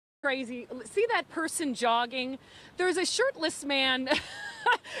Crazy. See that person jogging? There's a shirtless man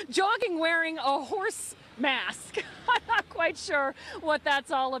jogging wearing a horse mask. I'm not quite sure what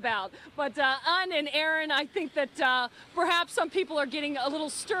that's all about. But Ann and Aaron, I think that perhaps some people are getting a little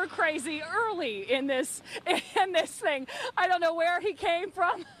stir crazy early in this thing. I don't know where he came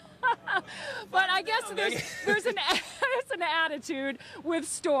from. But I guess there's an attitude with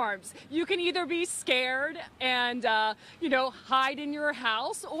storms. You can either be scared and hide in your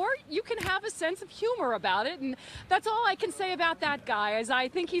house, or you can have a sense of humor about it. And that's all I can say about that guy, is I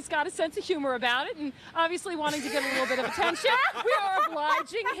think he's got a sense of humor about it, and obviously wanting to get a little bit of attention. We are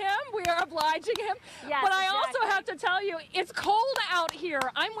obliging him. Yes, but I exactly. also have to tell you, it's cold out here.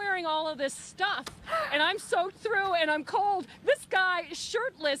 I'm wearing all of this stuff, and I'm soaked through, and I'm cold. This guy,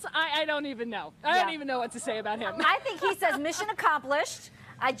 shirtless, I don't even know. I don't even know what to say about him. I think he says mission accomplished.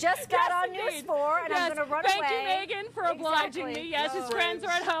 I just got on News 4 and I'm going to run away. Thank you, Megan, for obliging me. Yes, his friends are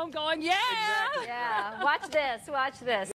at home going, yeah. Yeah, watch this.